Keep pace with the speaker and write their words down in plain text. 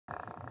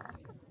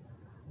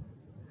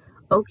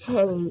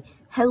Okay,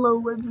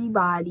 hello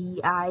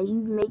everybody.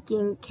 I'm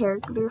making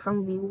character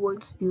from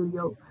Vroid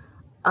Studio.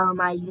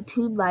 My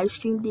YouTube live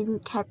stream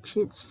didn't catch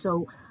it,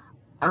 so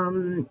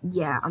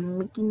yeah, I'm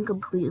making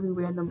completely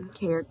random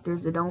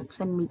characters that don't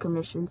send me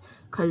commissions,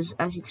 cause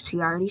as you can see,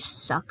 I already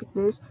suck at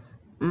this.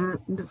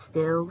 But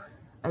still,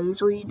 I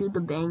usually do the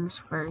bangs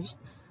first.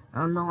 I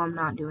don't know, I'm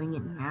not doing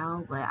it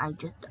now, but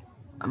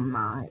I'm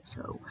not.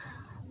 So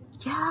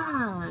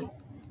yeah,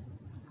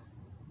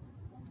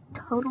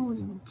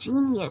 totally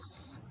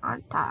genius,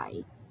 aren't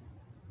I?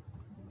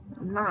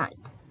 I'm not.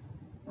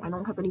 I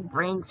don't have any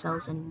brain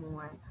cells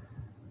anymore.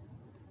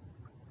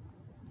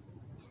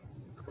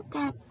 Look at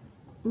that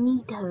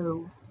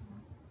neato.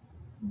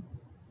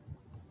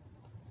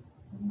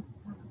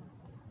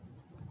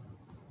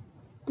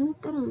 I'm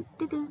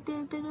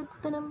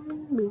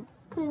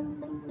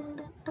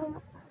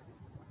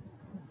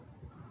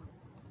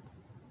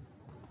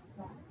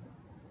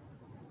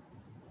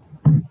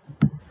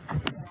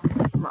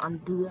gonna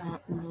undo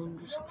that and then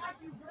just.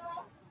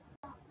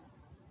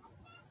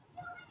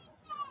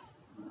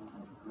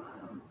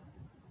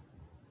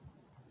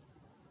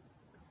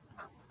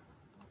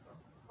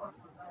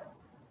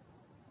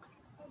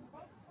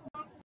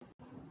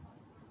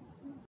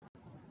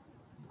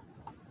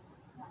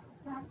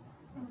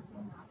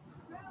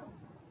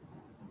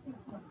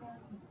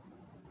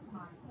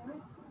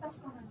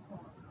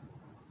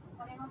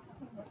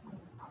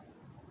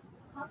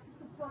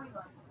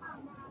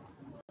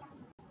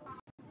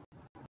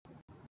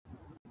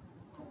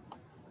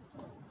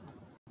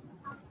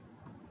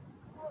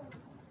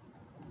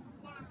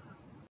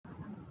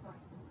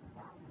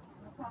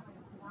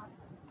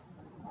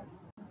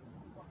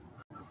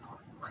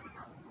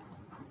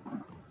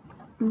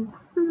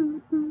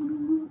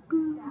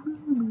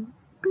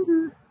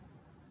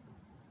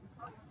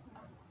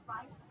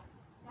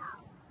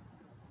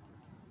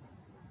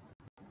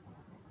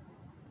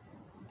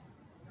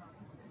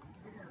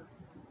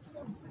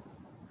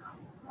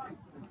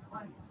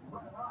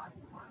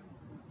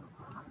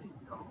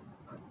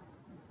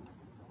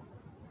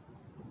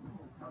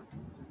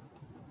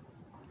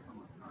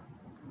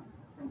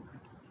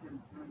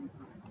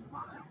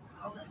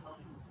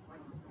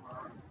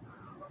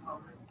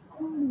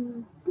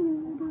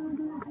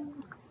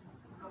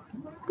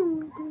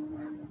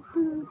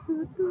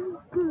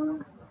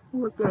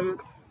 Look at it.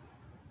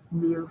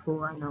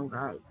 Beautiful, I know,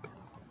 right?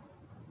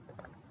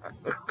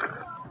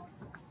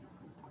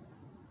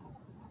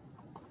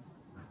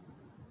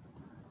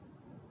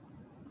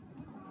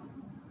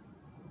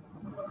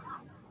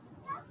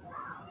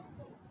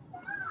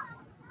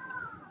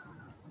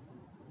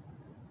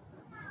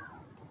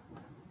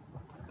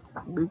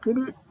 Look at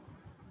it.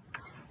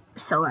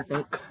 So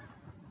epic.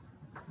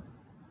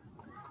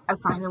 I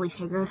finally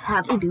figured out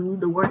how to do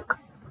the work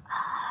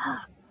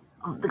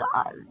of the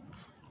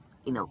gods.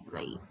 You know,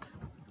 right?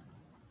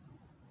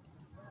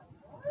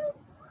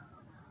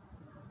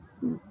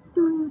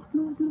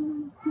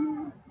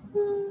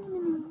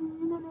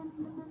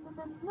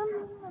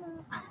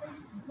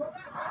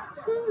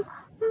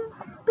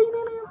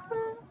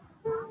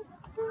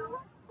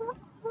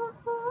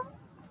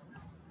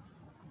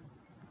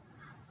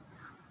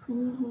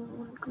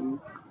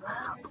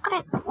 Look at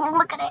it!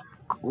 Look at it!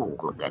 Oh,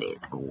 look at it,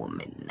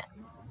 woman.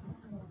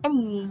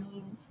 Anyways,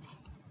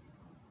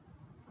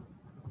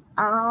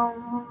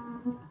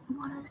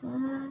 what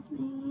does this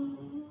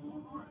mean?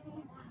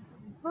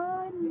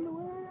 What in the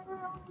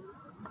world?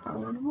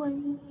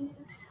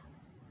 Anyways,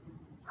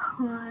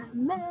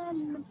 I'm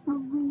in the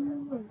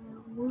real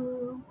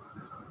world.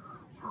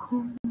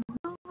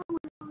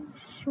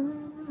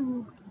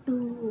 Sure do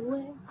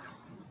it.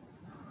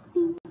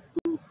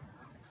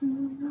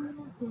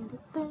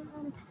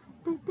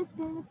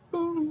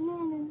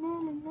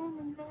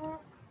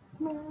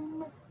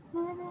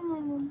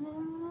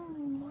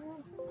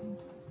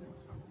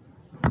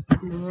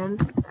 Man,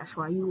 that's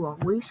why you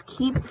always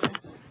keep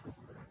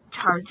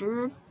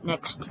charger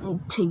next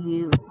to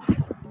you.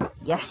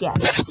 Yes.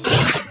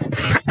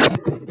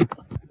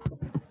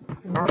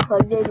 Now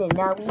plugged in and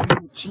now we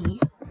Gucci.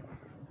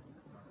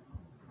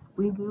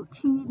 We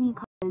Gucci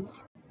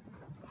because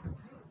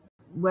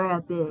we're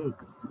a big.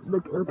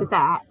 Look at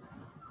that.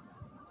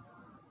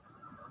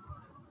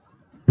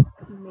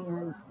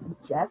 Man,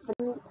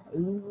 definitely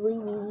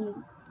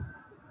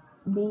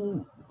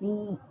be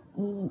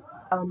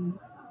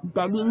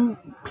betting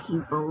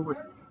people with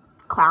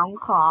Clown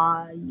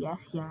Claw.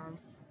 Yes.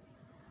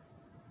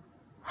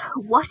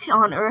 What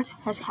on earth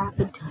has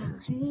happened to her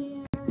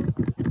hair?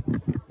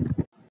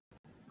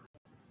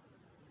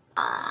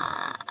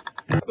 I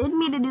didn't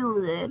mean to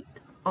do that.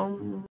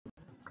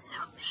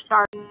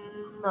 Starting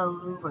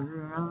over.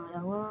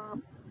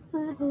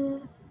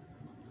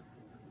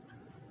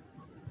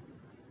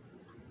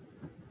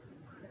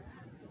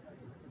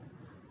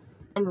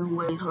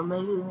 Anyways, we're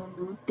making a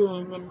new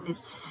thing in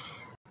this.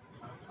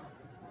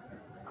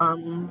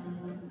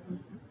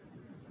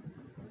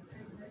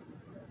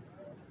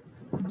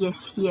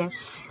 Yes.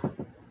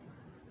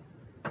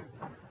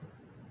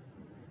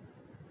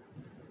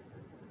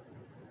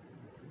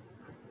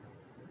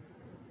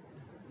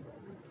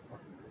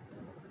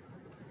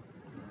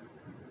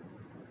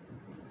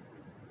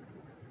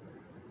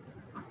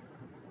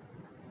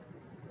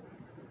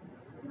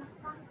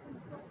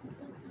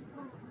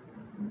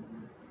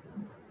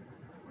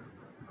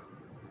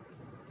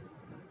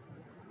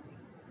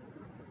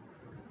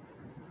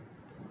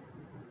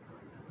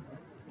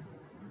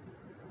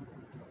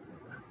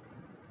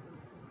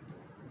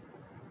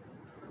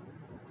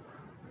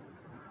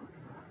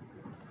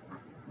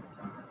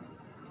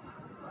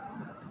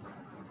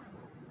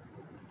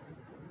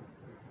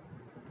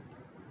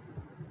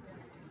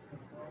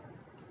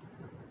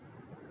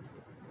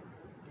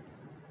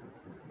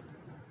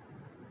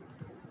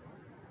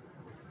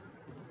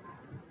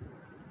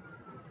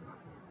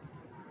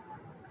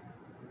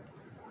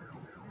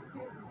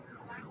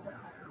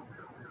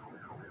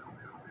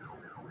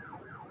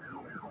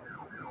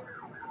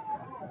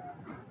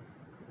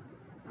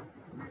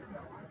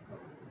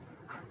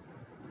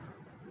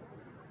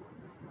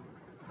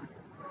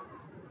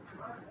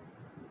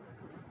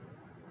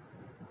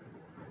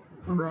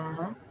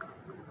 Bruh.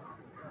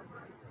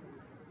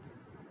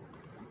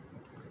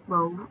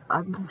 Bro,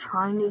 I'm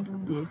trying to do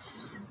this.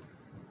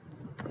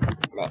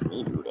 Let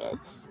me do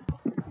this.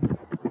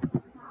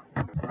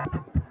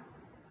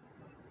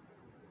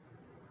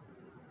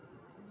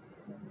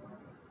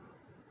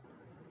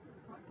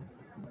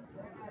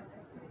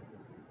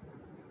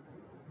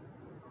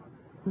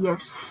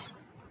 Yes.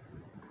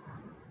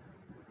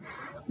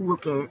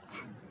 Look at it.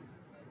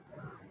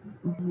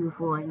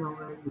 Beautiful, I know,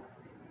 right?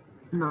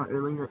 Not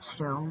really, but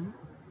still.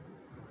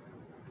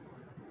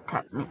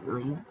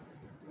 Technically.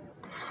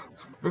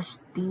 It's the best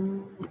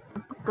thing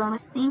you're gonna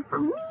see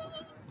from me.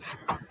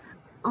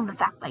 The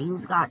fact that you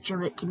gotcha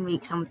that can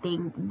make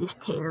something this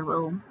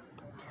terrible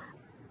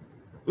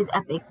is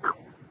epic.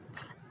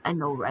 I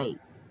know, right?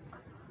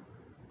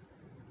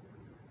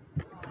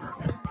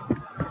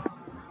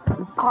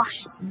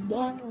 Gosh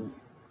dang.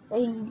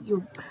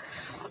 You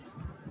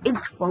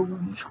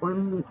intros for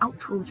me and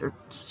outros are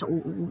so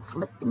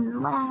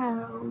flippin'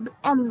 loud.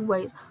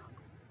 Anyways,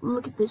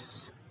 look at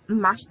this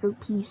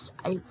masterpiece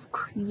I've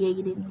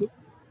created.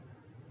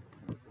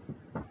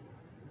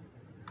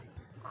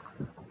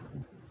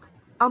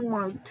 I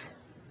might.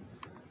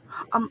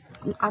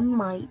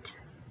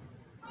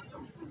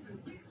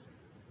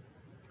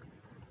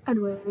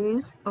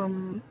 Anyways,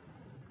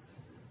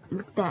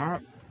 look at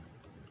that.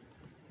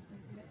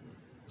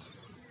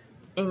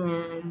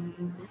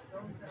 And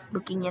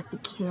looking at the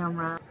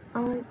camera.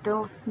 I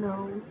don't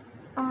know.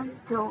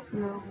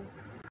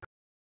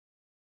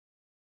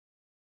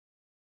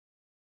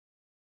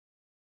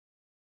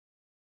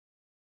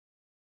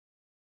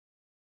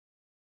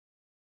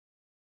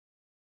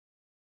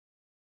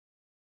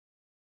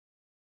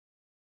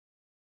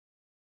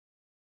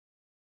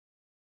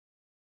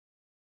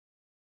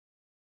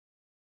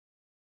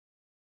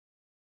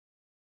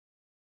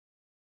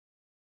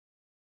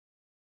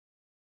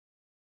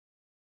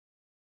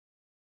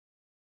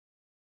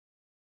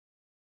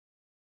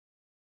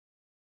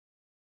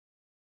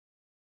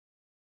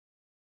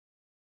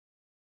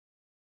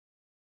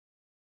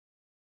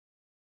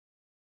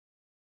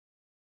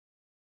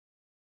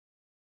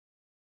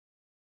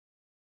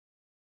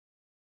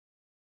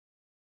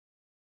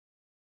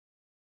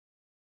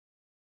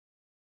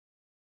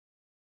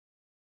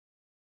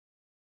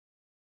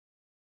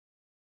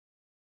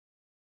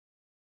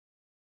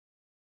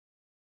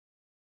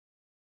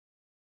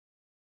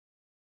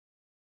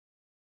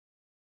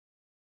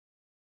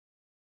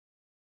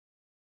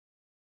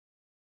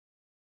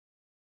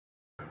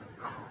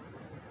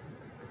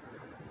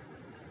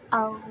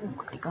 Oh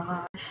my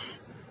gosh.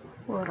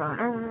 What on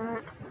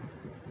earth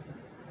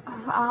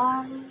have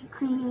I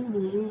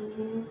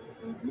created?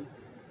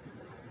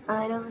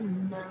 I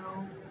don't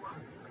know.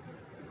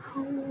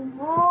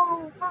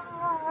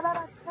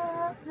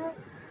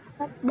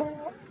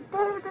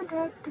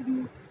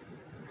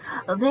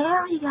 Oh,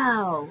 there we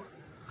go.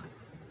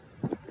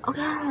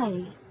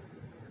 Okay.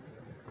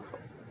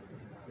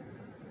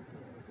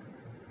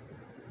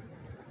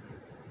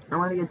 I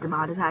want to get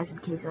demonetized in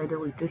case I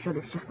delete this shit.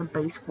 It's just the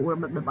base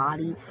form of the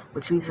body,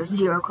 which means there's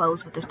zero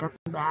clothes, but there's nothing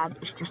bad.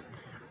 It's just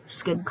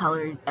skin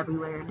color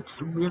everywhere, and it's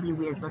really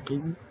weird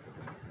looking.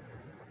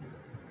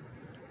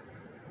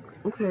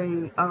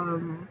 Okay,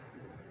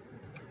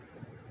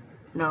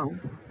 no,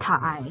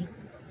 tie.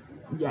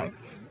 Yes.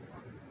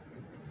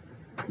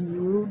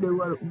 You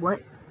know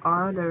what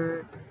on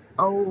earth?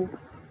 Oh,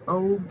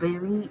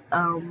 very,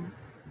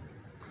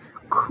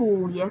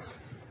 cool,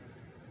 yes.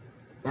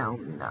 No.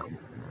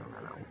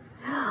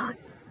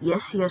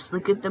 Yes,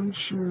 look at them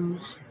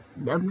shoes.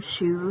 Them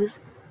shoes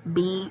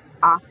be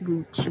off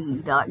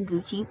Gucci, not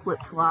Gucci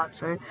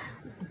flip-flops or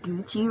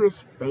Gucci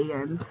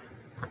wristbands.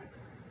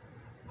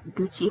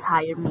 Gucci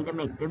hired me to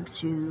make them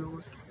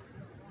shoes.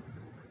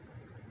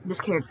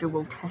 This character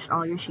will test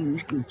all your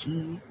shoes,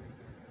 Gucci.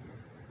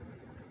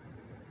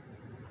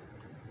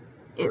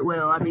 It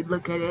will. I mean,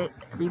 look at it.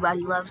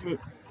 Everybody loves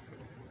it.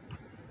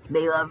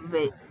 They love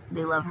it.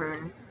 They love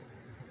her.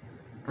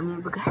 I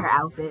mean, look at her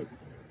outfit.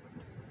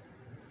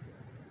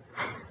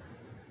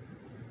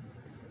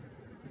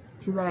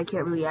 Too bad I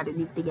can't really add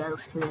anything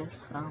else to this,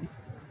 so.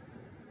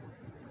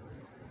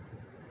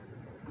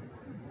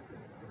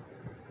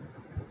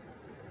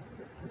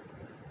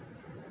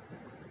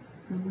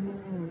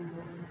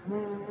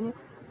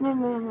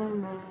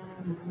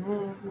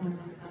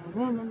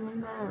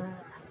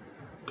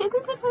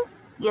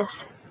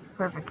 Yes,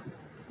 perfect.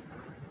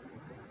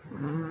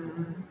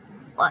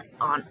 What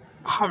on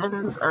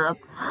heaven's earth?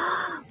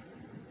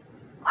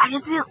 Why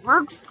does it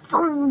look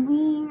so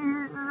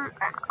weird?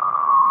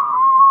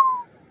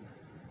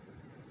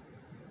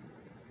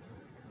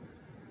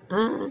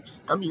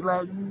 Stubby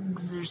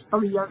legs or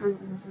stubby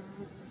arms.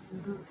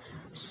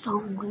 So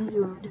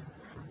weird.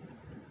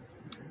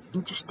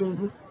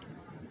 Interesting.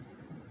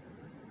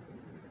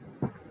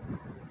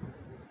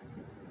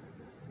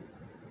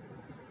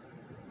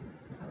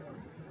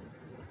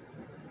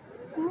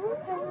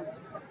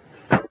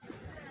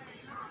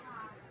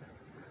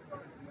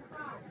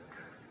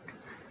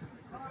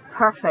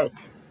 Perfect.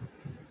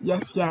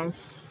 Yes.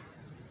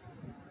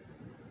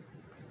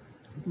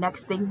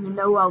 Next thing you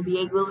know, I'll be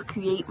able to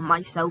create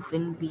myself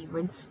in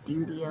Vroid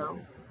Studio.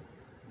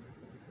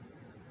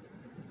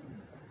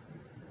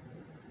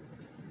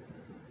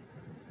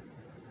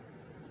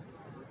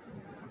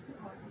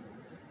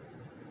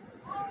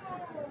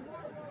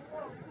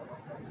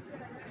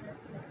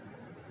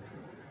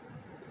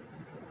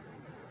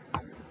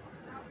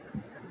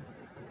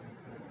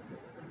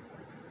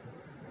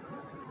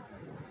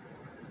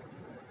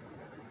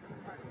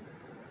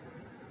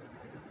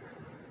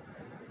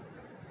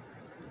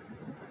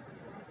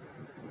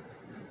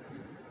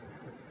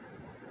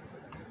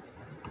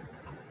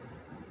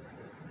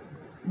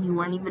 You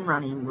weren't even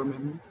running,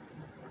 woman.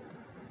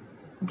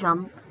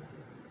 Jump.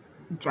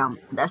 Jump.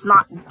 That's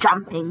not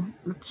jumping.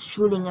 That's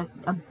shooting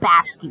a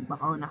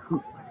basketball in a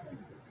hoop.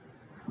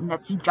 And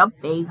that's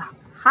jumping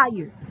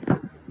higher.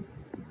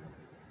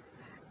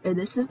 And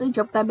this is the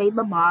jump that made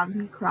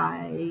LeBron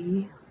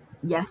cry.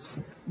 Yes,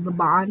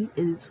 LeBron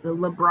is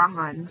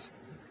LeBron's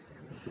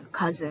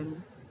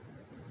cousin.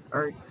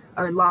 Or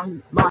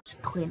long lost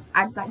twin.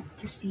 I'd like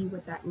to see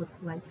what that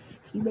looked like.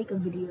 If you make a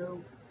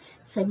video,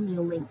 send me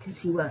a link to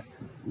see what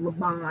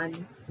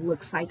LeBron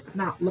looks like.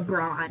 Not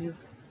LeBron.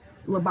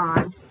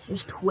 LeBron,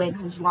 his twin,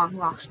 his long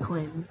lost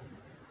twin.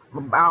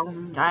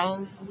 LeBron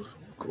James.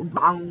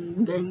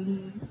 LeBron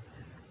James.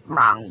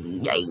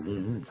 LeBron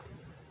James.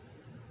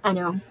 I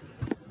know.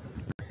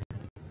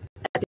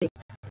 Epic.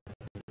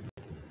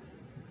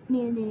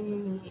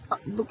 Oh,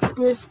 look at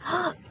this.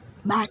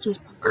 Matches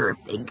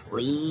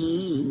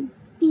perfectly.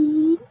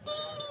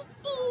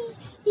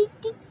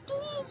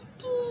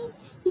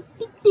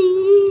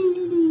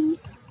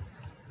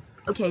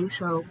 Okay,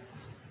 so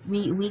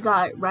we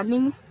got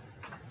running,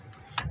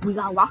 we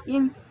got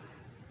walking,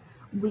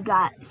 we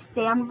got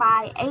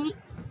standby 8,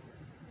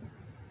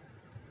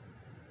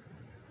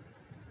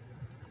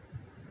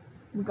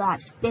 we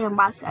got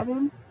standby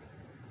 7,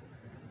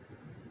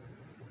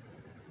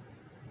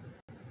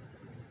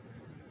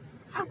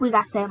 we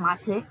got standby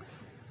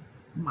 6.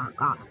 My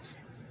gosh,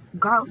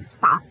 girl,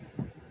 stop.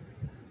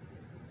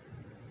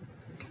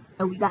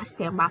 And we got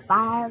standby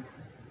 5.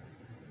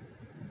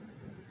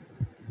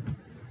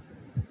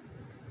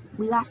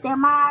 We got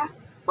standby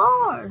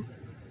 4.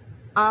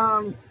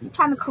 You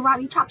trying to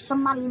karate chop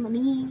somebody in the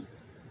knee?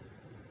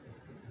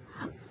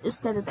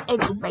 Instead of the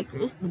ankle breaker,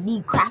 it's the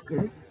knee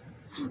cracker.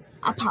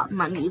 I pop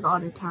my knees all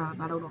the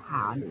time. I don't know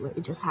how I do it.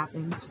 It just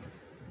happens.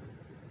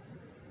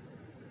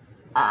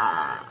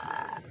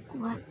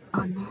 What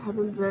on the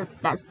heavens earth?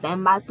 That's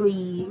standby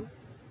 3.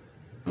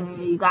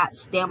 And you got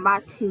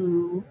standby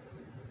 2.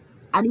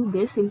 I do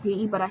this in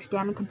PE, but I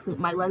stand and complete.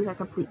 My legs are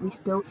completely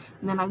still,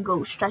 and then I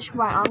go stretch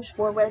my arms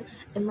forward,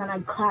 and then I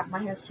clap my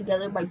hands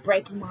together by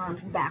breaking my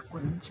arms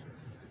backwards.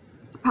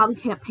 You probably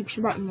can't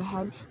picture that in your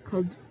head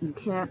because you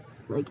can't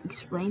like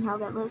explain how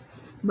that looks.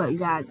 But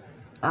yeah,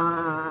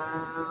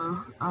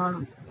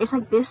 it's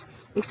like this,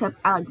 except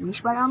I like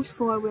reach my arms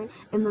forward,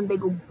 and then they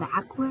go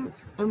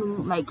backwards, and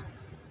then like,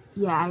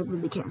 yeah, I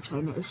really can't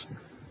explain it.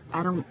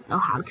 I don't know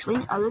how to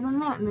explain it other than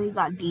that. And then you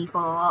got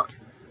default.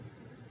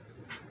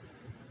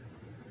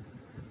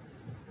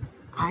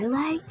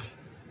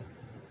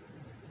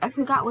 I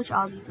forgot which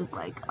all these look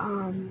like.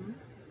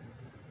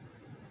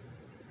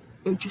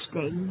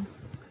 Interesting.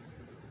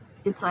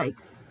 It's like,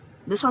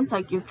 this one's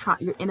like you're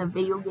in a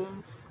video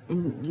game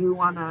and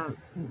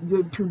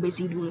you're too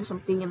busy doing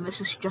something, and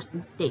this is just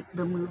the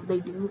move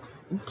they do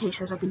in case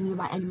there's like a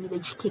nearby enemy. They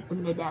just kick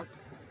them to death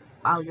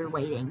while you're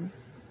waiting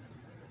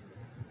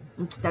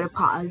instead of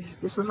pause.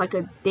 This is like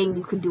a thing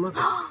you can do.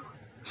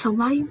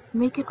 Somebody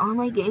make an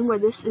online game where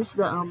this is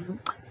the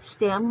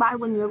standby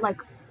when you're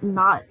like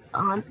not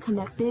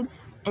connected,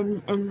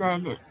 and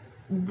then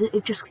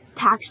it just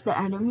attacks the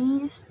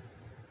enemies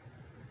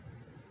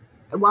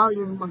while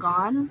you're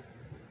gone.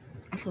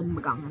 I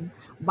said gone.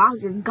 While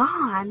you're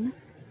gone,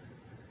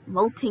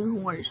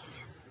 vaulting horse.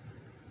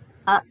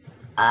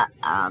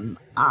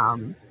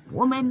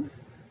 Woman,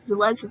 your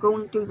legs are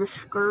going through your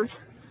skirt.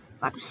 You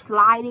got the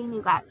sliding.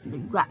 You got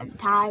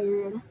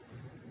tired.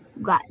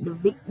 You got the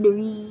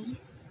victory.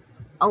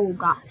 Oh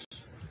gosh.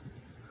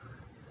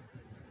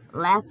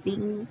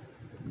 Laughing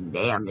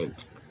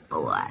damage,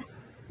 boy.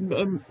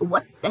 Then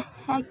what the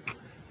heck?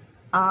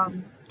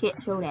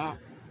 Can't show that.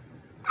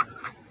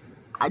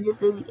 I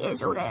just literally can't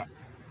show that.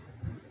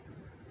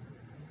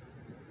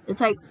 It's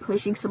like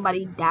pushing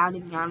somebody down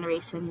in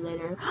Yandere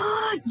Simulator.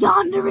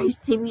 Yandere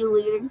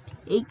Simulator.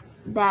 Take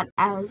that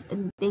as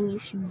a thing you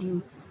should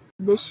do.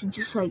 This is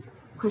just like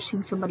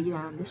pushing somebody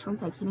down. This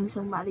one's like hitting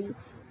somebody.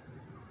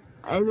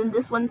 And then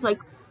this one's like,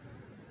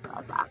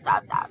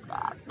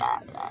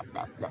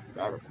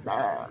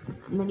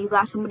 and then you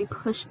got somebody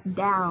pushed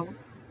down.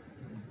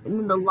 And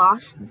then the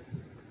lost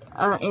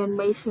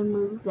animation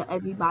move that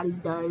everybody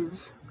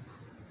does.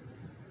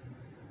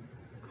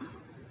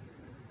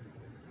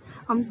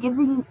 I'm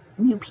giving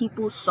you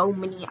people so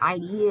many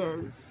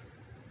ideas.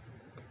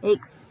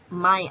 Take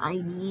my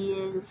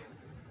ideas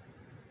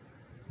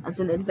as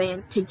an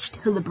advantage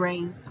to the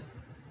brain.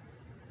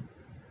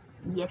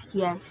 Yes,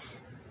 yes.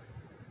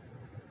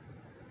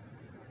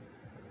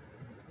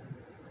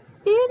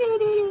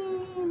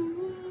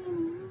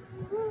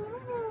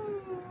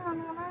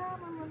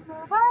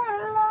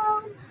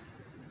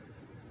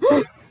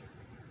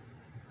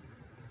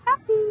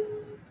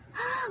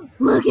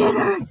 Look at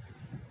her.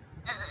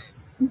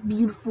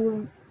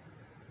 Beautiful.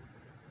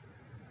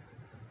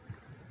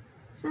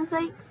 So it's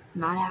like,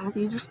 not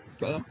happy, just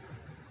there.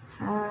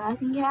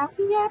 Happy,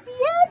 happy, happy,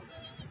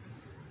 happy.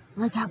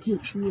 Look how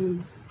cute she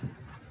is.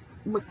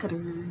 Look at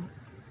her.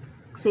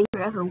 Save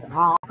her as her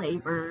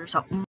wallpaper or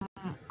something.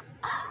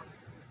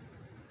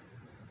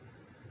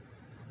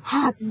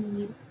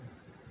 Happy.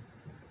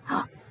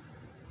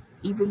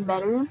 Even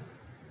better.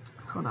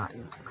 Hold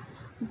on.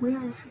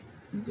 Where is she?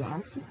 Yeah,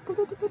 she's.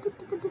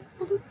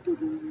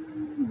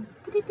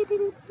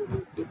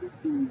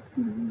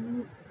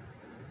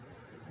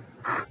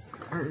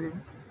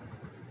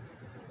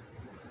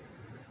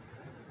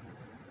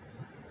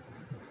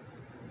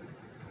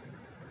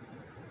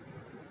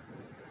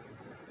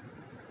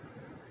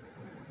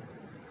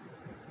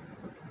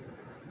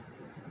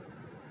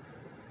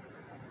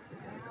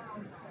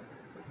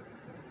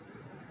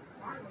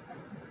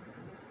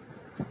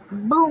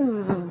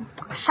 Boom!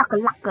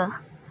 Shakalaka.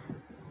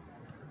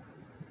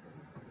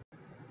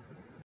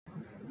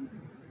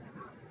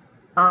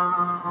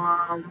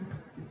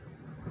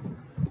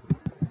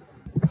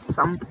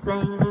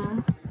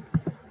 Something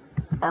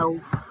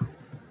elf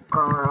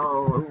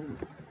girl.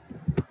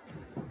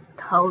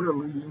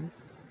 Totally.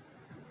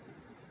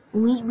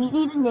 We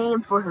need a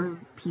name for her,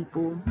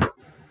 people.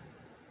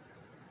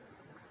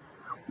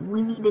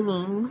 We need a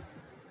name.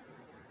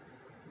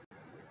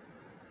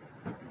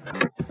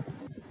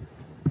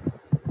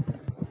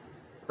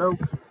 Elf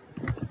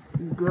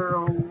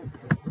girl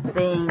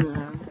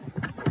thing.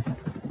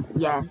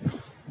 Yes.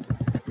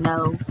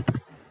 No.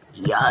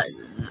 Yes.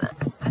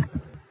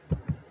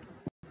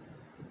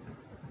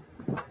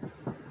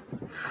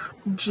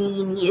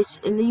 Genius.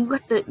 And then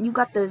you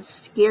got the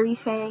scary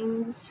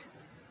fangs.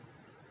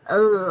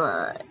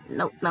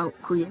 No,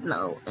 please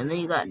no. And then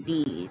you got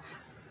these.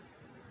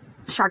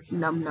 Shark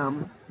num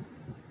num.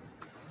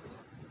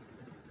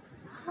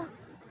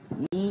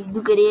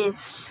 Look at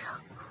this.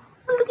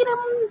 Look at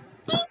him.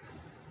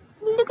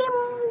 Look at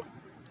him.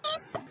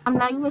 I'm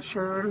not even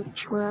sure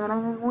which one I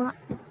want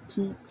to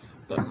keep.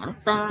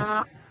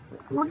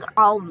 Look at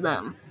all of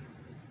them.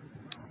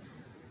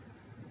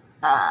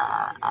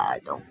 I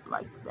don't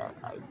like that.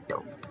 I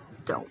don't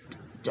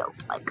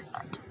like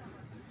that.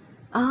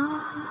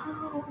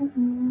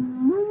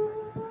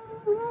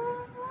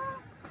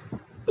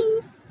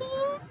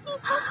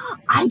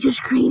 I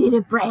just created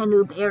a brand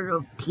new pair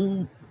of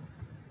teeth.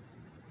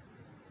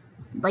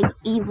 Like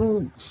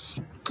evil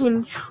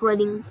skin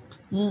shredding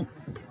teeth.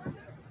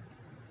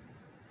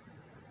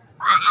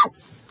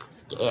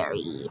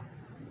 Scary.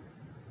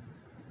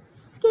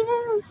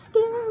 Scary.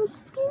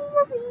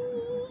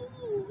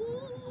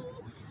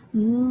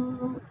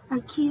 You are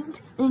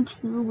cute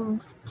until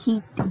with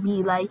teeth to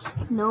be like,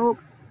 nope,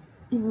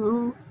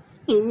 you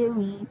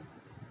scary.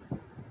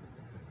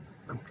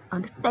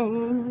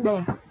 Understand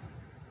that.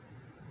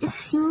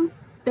 Just you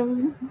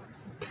don't.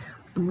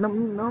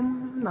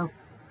 No.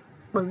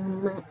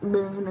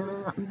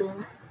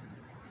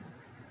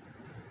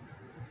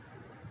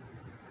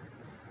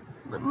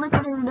 Look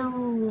at her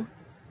though.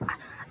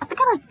 I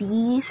think I like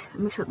these.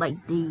 Mix it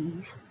like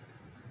these.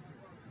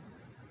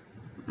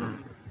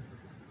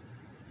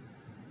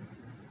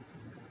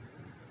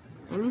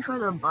 Maybe for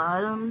the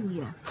bottom,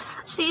 yeah.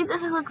 See,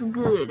 this looks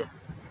good.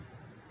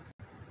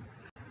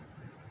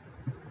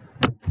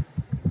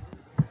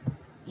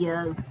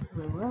 Yes,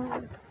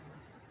 what?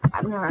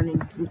 I'm not running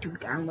YouTube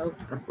downloads,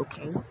 but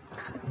okay.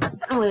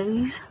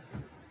 Anyways,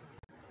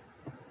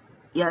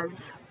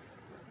 yes.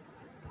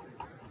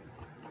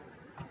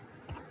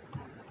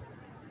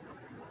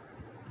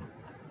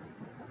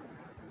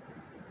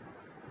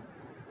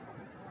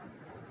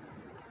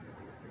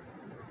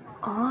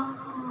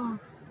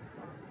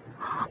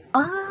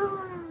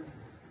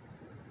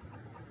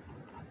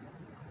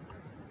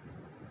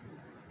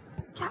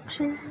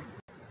 Capture.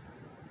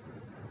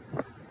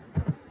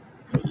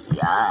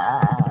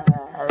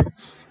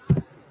 Yes.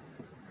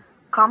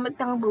 Comment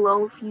down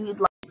below if you'd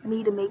like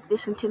me to make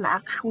this into an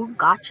actual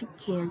gacha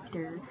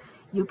character.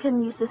 You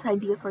can use this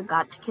idea for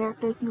gacha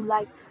character if you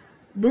like.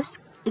 This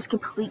is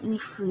completely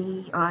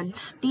free on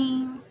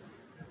Steam.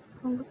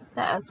 Oh, look at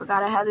that. I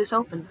forgot I had this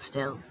open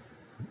still.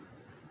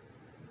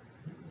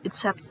 It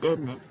sucked,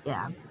 didn't it?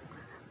 Yeah.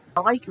 I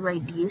like your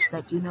ideas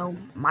that, you know,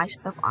 my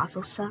stuff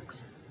also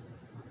sucks.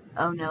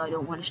 Oh no, I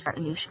don't want to start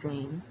a new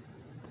stream.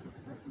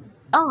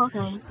 Oh,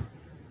 okay.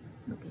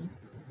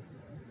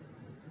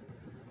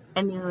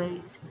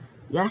 Anyways,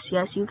 yes,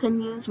 you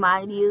can use my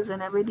ideas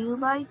whenever you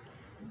like,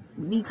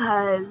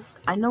 because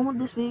I know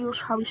this video is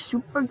probably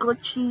super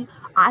glitchy.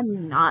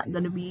 I'm not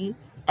gonna be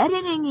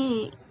editing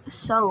it,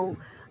 so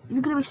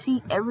you're gonna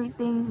see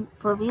everything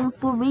for real,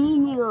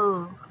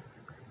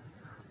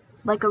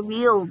 like a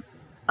real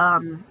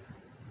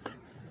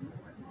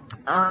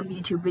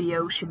YouTube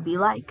video should be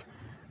like,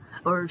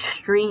 or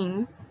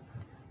stream.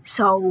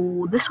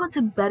 So this one's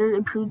a better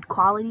improved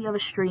quality of a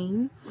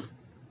stream.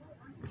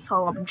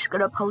 So I'm just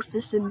gonna post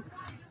this, and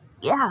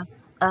yeah,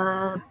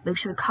 make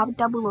sure to comment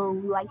down below,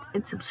 like,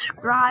 and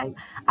subscribe.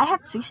 I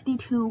had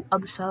 62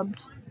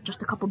 subs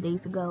just a couple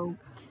days ago,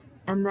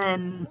 and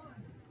then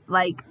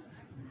like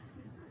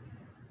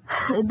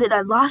then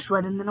I lost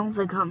one, and then I was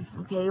like,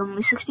 okay,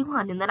 only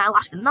 61, and then I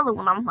lost another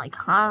one. I'm like,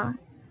 huh?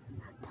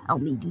 Tell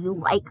me, do you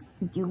like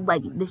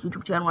this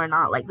YouTube channel or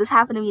not? Like, this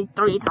happened to me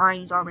 3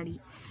 times already.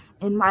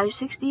 And my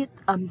 60th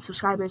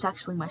subscriber is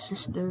actually my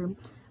sister. I'm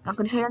not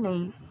gonna say her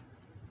name,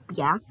 but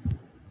yeah.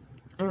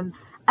 And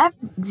I have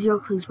 0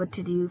 clues what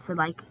to do for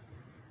like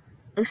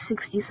a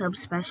 60 sub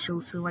special,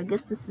 so I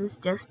guess this is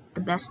just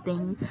the best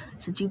thing,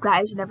 since you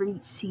guys never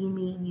seen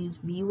me use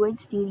Vroid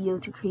Studio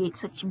to create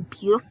such a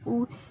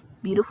beautiful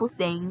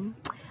thing.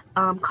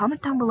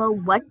 Comment down below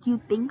what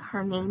you think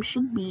her name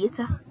should be. It's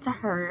a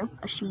her,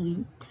 a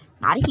she,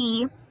 not a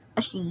he,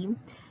 a she.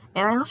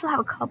 And I also have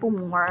a couple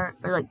more,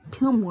 or like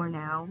 2 more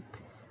now.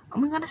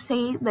 I'm gonna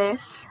say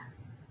this.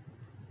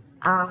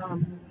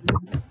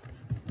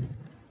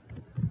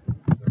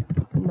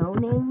 No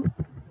name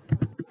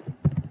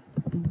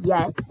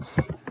yet.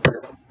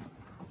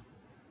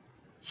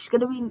 She's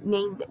gonna be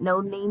named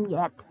no name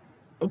yet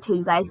until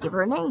you guys give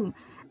her a name.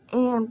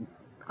 And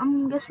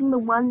I'm guessing the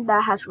one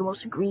that has the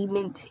most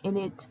agreement in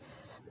it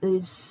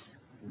is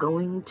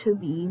going to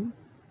be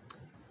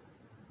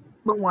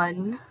the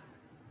one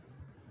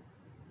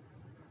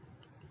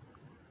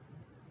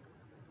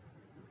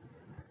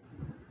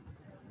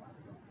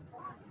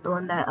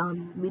that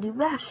we do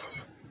best.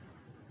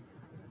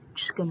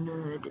 Just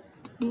gonna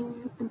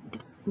do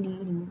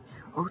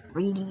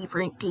 3D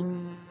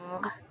printing.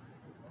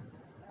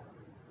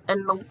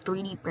 And no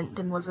 3D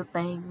printing was a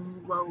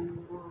thing.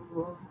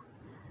 Whoa.